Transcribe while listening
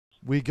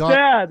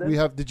Dad. We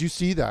have. Did you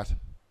see that?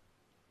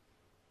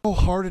 How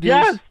hard it is.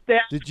 Yes,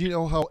 Dad. Did you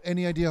know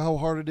any idea how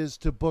hard it is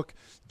to book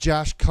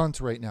Josh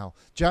Cunt right now?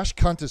 Josh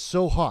Cunt is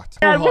so hot.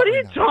 Dad, what are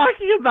you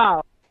talking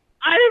about?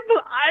 I'm in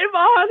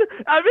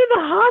the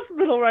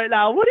hospital right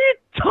now. What are you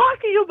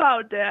talking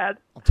about, Dad?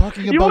 I'm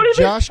talking about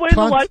Josh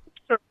Cunt.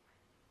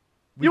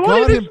 We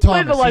got him,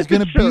 Thomas. He's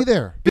going to be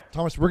there.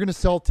 Thomas, we're going to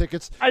sell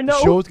tickets. I know.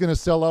 The show's going to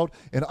sell out,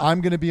 and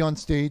I'm going to be on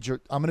stage. I'm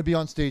going to be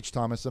on stage,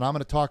 Thomas, and I'm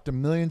going to talk to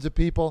millions of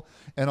people,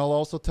 and I'll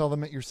also tell them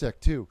that you're sick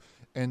too.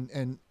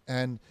 And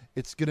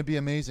it's going to be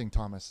amazing,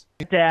 Thomas.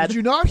 Dad, did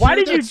you not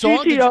hear that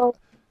song? GTO?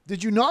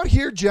 Did you not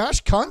hear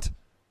Josh Cunt?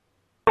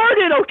 I heard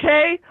it,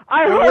 okay?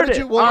 I heard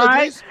it.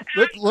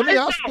 Let me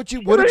ask what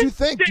did you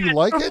think? Do you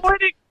like it?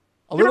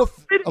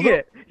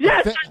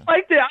 Yes, I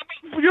liked it.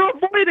 You're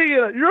avoiding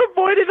it. You're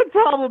avoiding the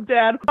problem,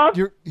 Dad.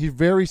 You're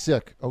very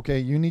sick. Okay,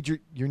 you need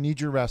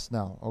your rest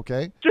now.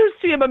 Okay. Just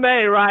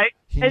CMMA, right?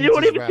 And you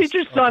won't even teach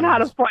your son how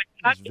to fight.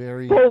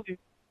 He's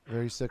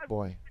very sick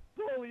boy.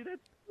 Bullied at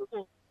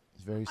school.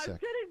 He's very sick. I'm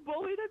getting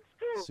bullied at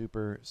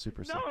school.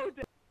 Super sick.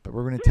 Dad. But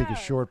we're going to take a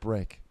short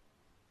break,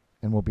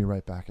 and we'll be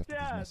right back after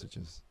these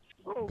messages.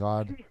 Oh,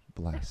 God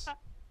bless.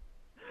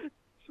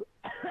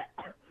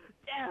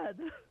 Dad.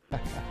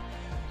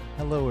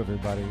 Hello,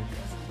 everybody,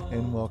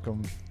 and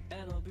welcome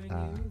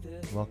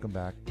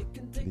back to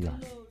the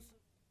ARK.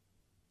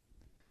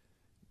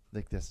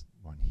 Like this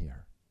one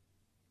here.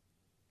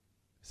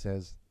 It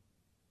says,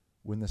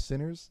 when the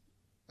sinners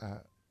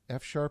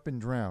F sharp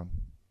and drown,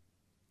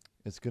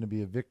 it's going to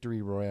be a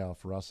victory royale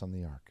for us on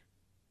the ARK.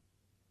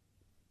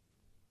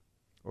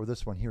 Or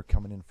this one here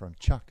coming in from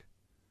Chuck.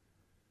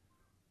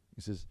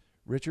 He says,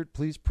 Richard,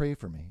 please pray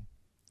for me.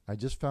 I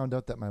just found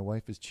out that my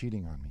wife is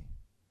cheating on me.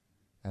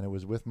 And it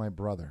was with my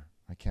brother.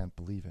 I can't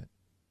believe it.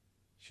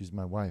 She's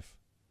my wife,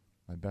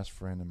 my best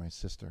friend, and my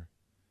sister.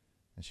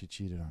 And she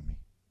cheated on me.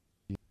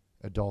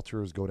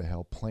 Adulterers go to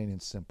hell, plain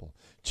and simple.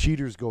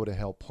 Cheaters go to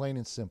hell, plain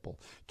and simple.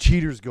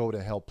 Cheaters go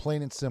to hell,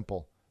 plain and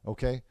simple.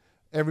 Okay?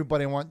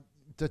 Everybody want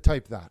to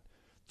type that.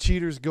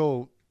 Cheaters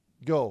go.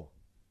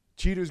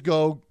 Cheaters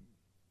go.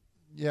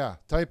 Yeah,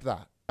 type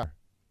that.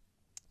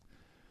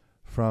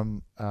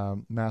 From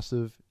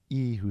Massive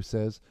E, who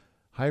says,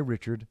 hi,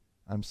 Richard.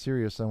 I'm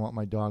serious. I want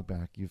my dog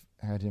back. You've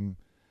had him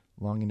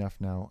long enough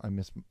now. I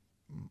miss...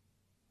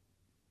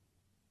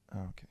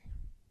 Okay.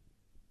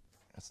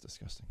 That's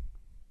disgusting.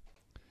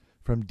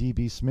 From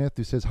DB Smith,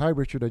 who says, hi,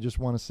 Richard. I just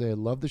want to say I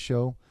love the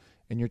show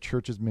and your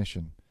church's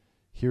mission.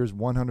 Here's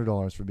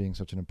 $100 for being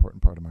such an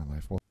important part of my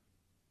life. Well,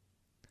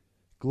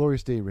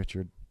 glorious day,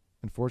 Richard.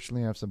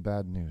 Unfortunately, I have some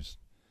bad news.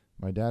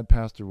 My dad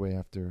passed away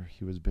after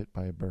he was bit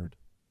by a bird.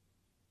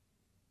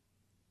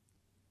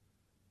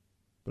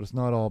 But it's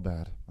not all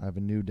bad. I have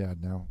a new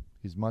dad now.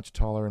 He's much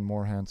taller and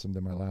more handsome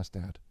than my last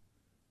dad.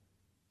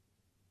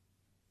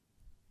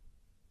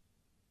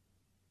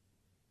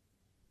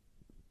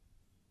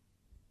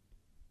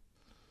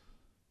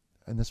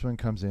 And this one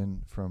comes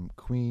in from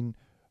Queen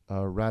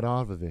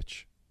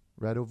Radovich.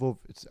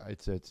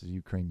 It's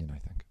Ukrainian, I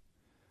think.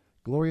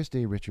 Glorious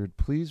day, Richard.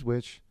 Please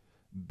wish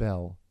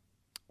Belle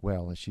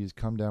well as she's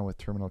come down with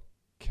terminal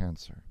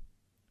cancer.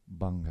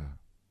 Bunga.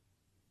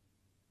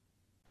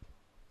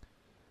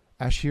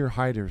 Ashir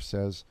Hyder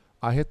says,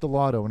 I hit the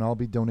lotto and I'll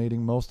be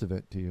donating most of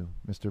it to you,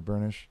 Mr.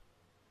 Burnish.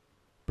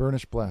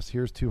 Burnish bless.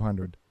 Here's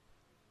 200.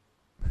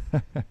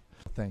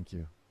 Thank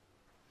you.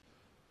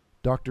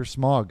 Dr.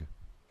 Smog.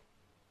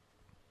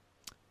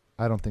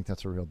 I don't think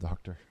that's a real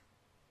doctor.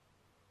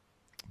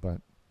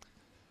 But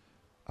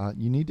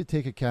you need to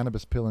take a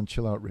cannabis pill and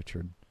chill out,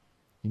 Richard.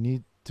 You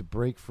need to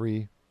break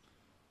free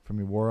from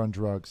your war on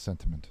drugs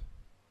sentiment.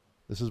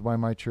 This is why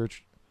my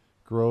church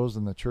grows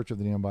and the Church of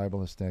the Neon Bible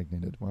has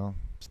stagnated. Well...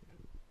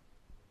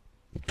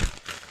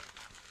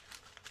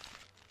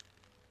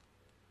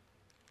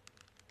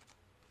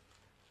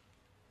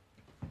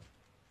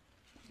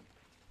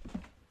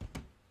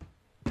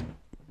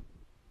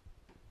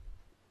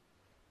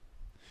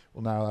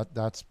 Well, now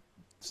that's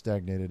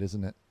stagnated,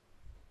 isn't it?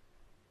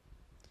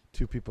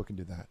 Two people can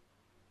do that.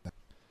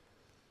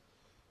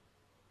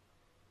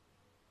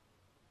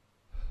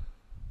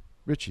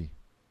 Richie,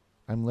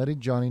 I'm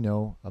letting Johnny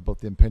know about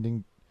the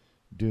impending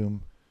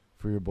doom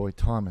for your boy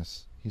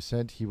Thomas. He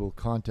said he will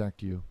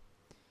contact you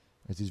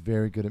as he's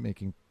very good at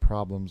making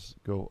problems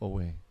go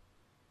away.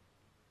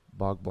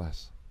 Bog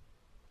bless.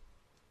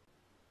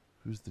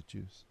 Who's the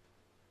juice?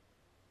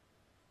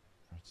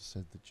 I just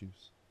said the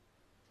juice.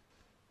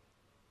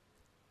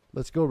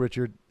 Let's go,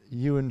 Richard.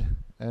 You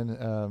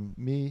and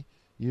me,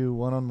 you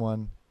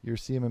one-on-one. Your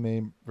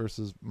CMMA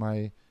versus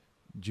my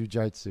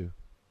Jiu-Jitsu.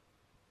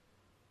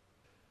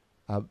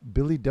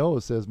 Billy Doe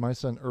says, my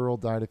son Earl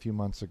died a few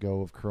months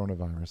ago of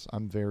coronavirus.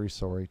 I'm very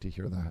sorry to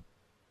hear that.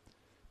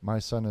 My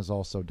son is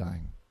also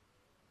dying.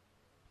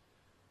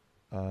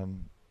 A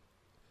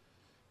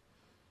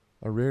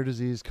rare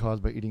disease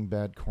caused by eating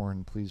bad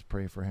corn. Please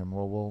pray for him.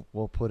 Well,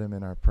 we'll put him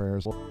in our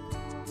prayers.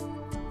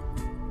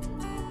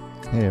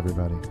 Hey,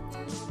 everybody.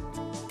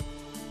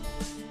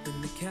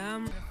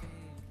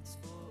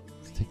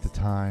 Let's take the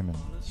time and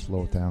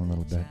slow it down a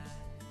little bit.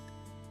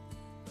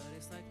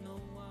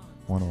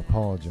 I want to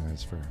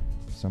apologize for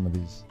some of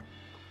these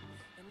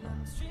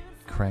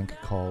crank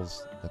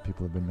calls that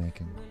people have been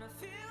making.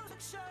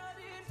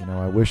 You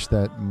know, I wish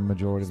that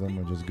majority of them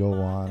would just go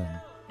on and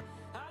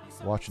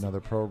watch another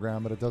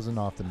program, but it doesn't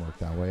often work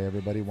that way.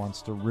 Everybody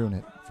wants to ruin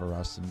it for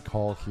us and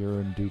call here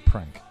and do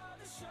prank.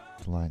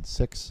 Line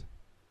 6.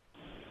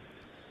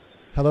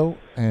 Hello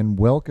and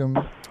welcome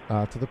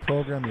to the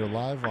program. You're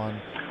live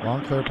on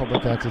Montclair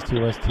Public Access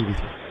TOS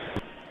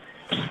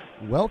TV3.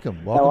 Welcome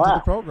Hello. to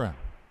the program.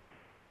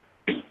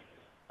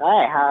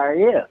 Hi, how are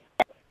you?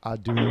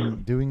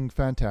 Doing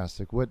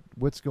fantastic.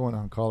 What's going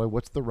on, caller?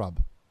 What's the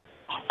rub?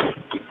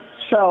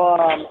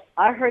 So,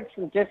 I heard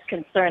some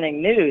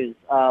disconcerting news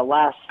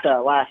last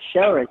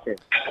show, Richard.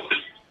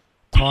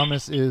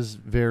 Thomas is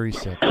very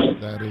sick.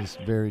 That is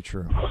very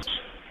true.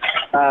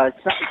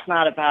 It's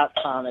not about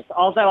Thomas.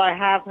 Although I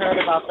have heard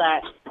about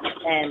that,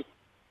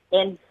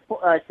 and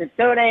to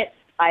donate,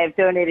 I have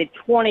donated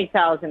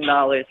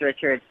 $20,000,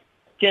 Richard,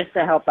 just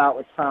to help out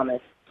with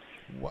Thomas.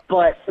 What?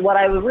 But what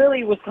I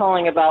really was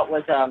calling about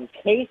was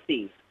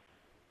Casey.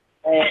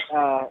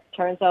 It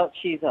turns out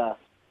she's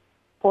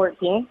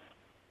 14.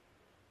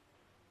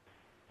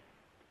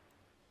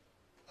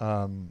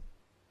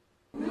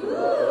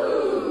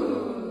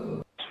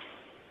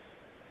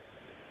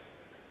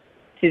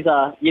 She's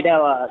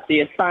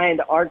the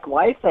assigned ARK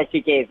wife that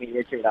you gave me,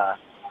 Richard. I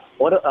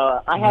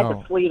had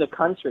to flee the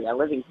country. I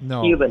live in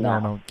Cuba now.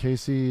 No.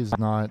 Casey is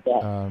not.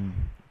 Yeah.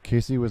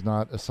 Casey was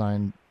not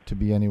assigned to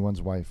be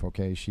anyone's wife.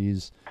 Okay,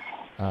 she's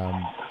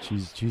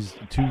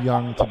too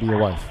young to be a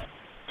wife.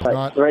 She's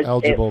not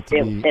eligible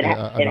to be an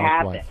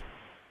ARK wife.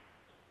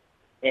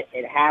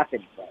 It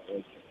happened.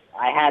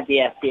 I had the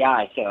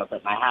FBI show up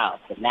at my house,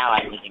 and now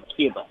I live in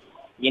Cuba.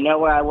 You know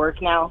where I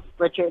work now,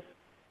 Richard?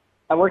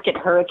 I work at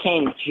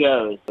Hurricane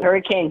Joe's.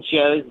 Hurricane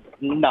Joe's is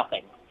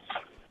nothing.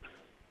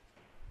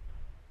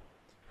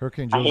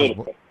 Hurricane Joe's. I hate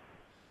it.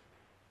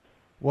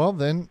 Well,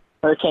 then.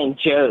 Hurricane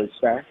Joe's,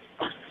 sir.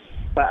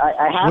 But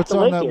I have what's to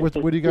on live that?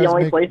 here. What do you guys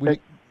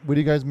make? What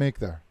do you guys make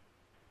there?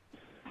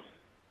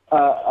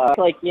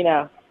 Like,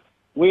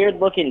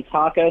 weird-looking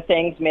taco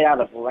things made out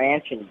of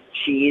ranch and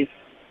cheese.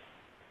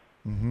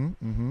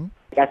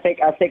 I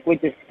think we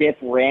just dip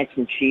ranch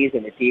and cheese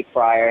in a deep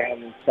fryer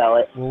and then sell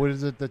it. Well, what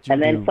is it that you do?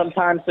 And then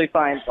sometimes we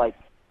find,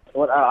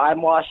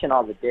 I'm washing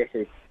all the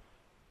dishes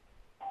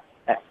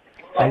at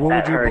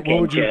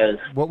Hurricane Joe's.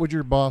 What would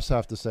your boss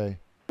have to say?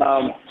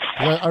 'Cause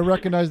I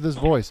recognize this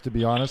voice, to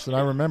be honest, and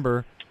I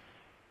remember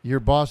your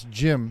boss,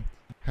 Jim,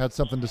 had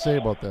something to say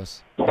about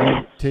this.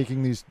 You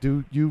taking these,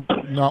 you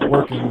not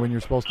working when you're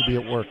supposed to be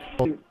at work.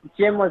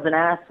 Jim was an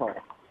asshole.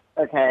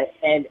 Okay,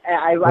 and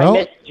I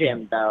miss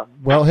Jim, though.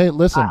 Well, hey,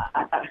 listen.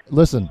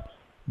 Listen.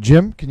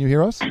 Jim, can you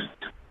hear us?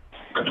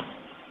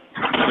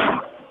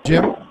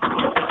 Jim?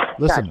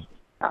 Listen.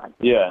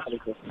 Yeah.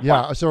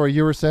 Yeah, sorry,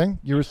 you were saying?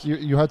 You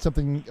had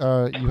something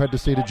you had to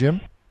say to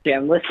Jim?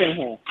 Jim, listen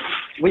here.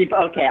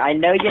 I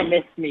know you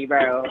missed me,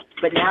 bro,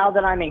 but now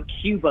that I'm in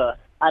Cuba,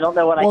 I don't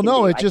know what I can do.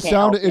 Well, no, it just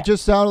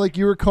sounded like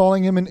you were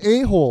calling him an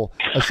a-hole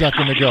a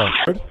second ago.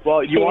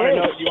 Well, you want to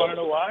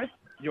know why?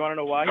 You want to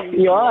know why? Why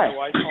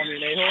he's calling me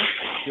an a-hole?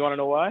 You want to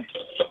know why?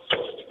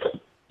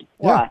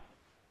 Why?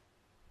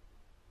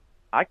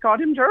 I caught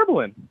him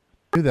gerbling.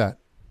 Do that.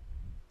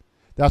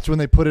 That's when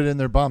they put it in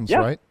their bums,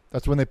 right?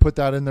 That's when they put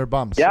that in their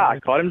bums. Yeah, I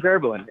caught him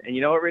gerbling. And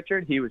you know what,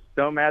 Richard? He was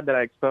so mad that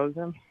I exposed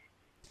him.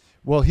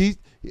 Well,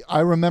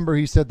 I remember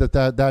he said that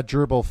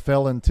gerbil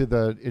fell into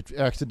it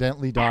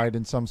accidentally died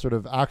in some sort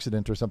of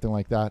accident or something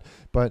like that.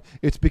 But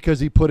it's because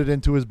he put it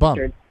into his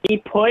bum. He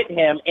put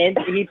him in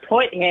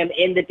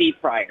the deep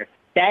fryer.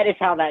 That is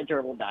how that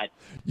gerbil died.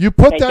 You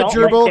put that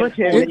gerbil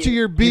into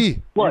your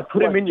bee.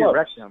 Put him in your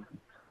rectum.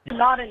 It's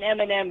not an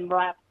Eminem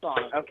rap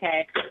song,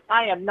 okay?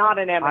 I am not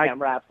an Eminem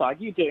rap song.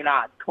 You do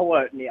not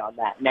quote me on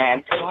that,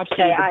 man.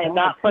 Okay, I am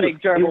not putting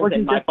gerbils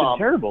in my bum.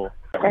 Terrible.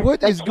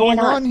 What is going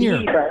on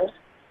here?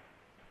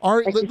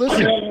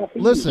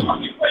 Listen.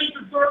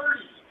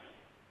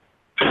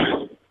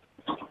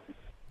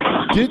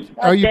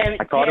 I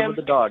caught him with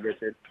the dog,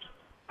 Richard.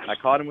 I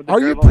caught him with the Are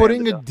you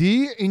putting a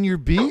D in your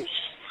B?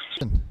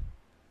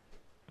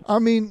 I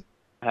mean,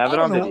 I have it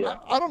on video.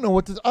 I don't know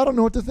what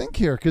to think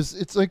here, because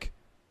it's like,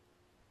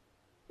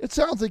 it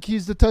sounds like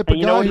he's the type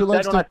of guy who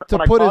likes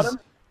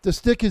to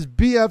stick his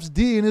BF's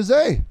D in his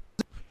A.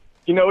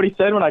 You know what he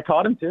said when I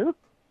caught him too?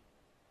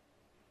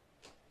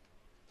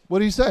 What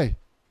did he say?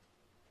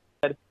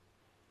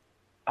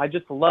 I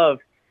just love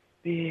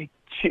big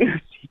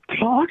juicy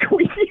cock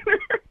with you.